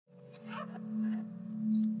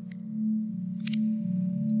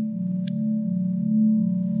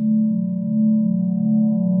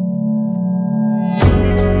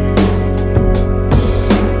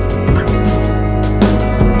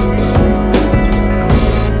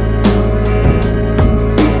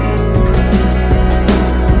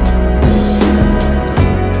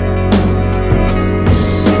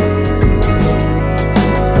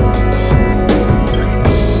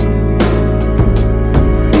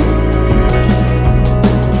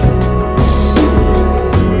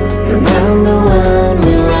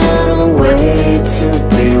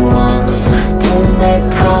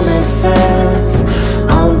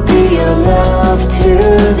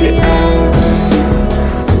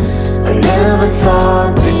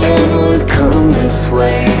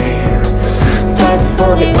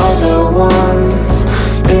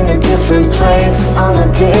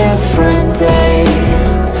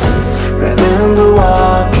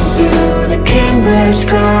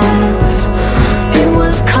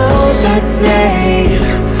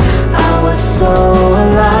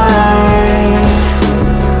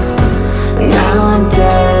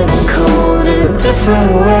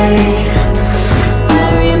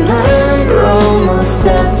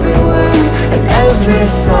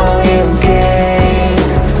this all you gain?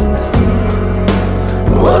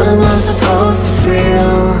 What am I supposed to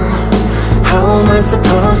feel? How am I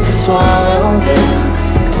supposed to swallow this?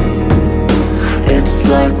 It's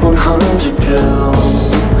like 100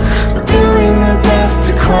 pills, doing their best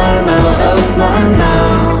to climb out of my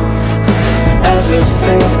mouth.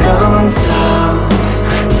 Everything's gone south,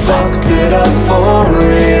 fucked it up for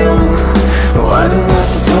real. What am I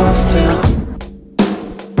supposed to?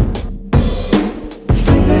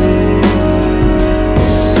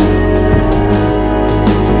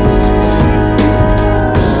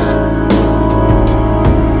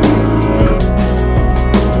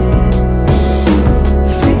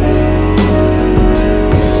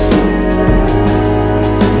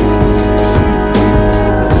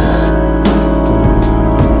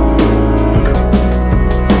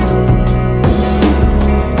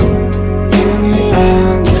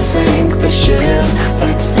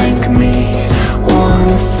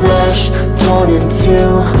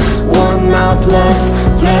 One mouth less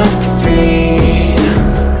left to feed.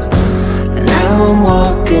 Now I'm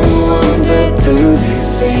walking wounded through these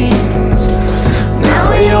scenes.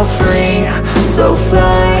 Now you're free, so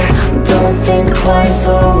fly. Don't think twice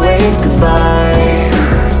or wave goodbye.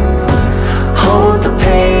 Hold the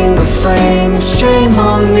pain, refrain, shame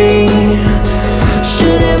on me.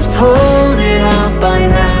 Should have pulled it out by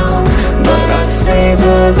now, but I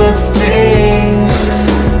savor the sting.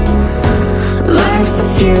 Life's a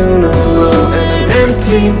funeral and an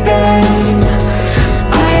empty bed.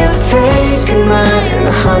 I have taken mine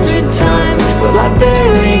 100 times. Will I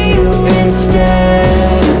bury you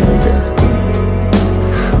instead?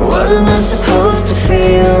 What am I supposed to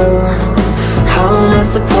feel? How am I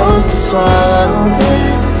supposed to swallow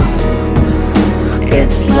this?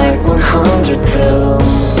 It's like 100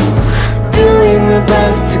 pills, doing their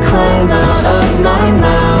best to climb out of my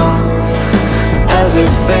mouth.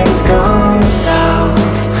 Everything's gone south,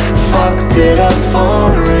 fucked it up for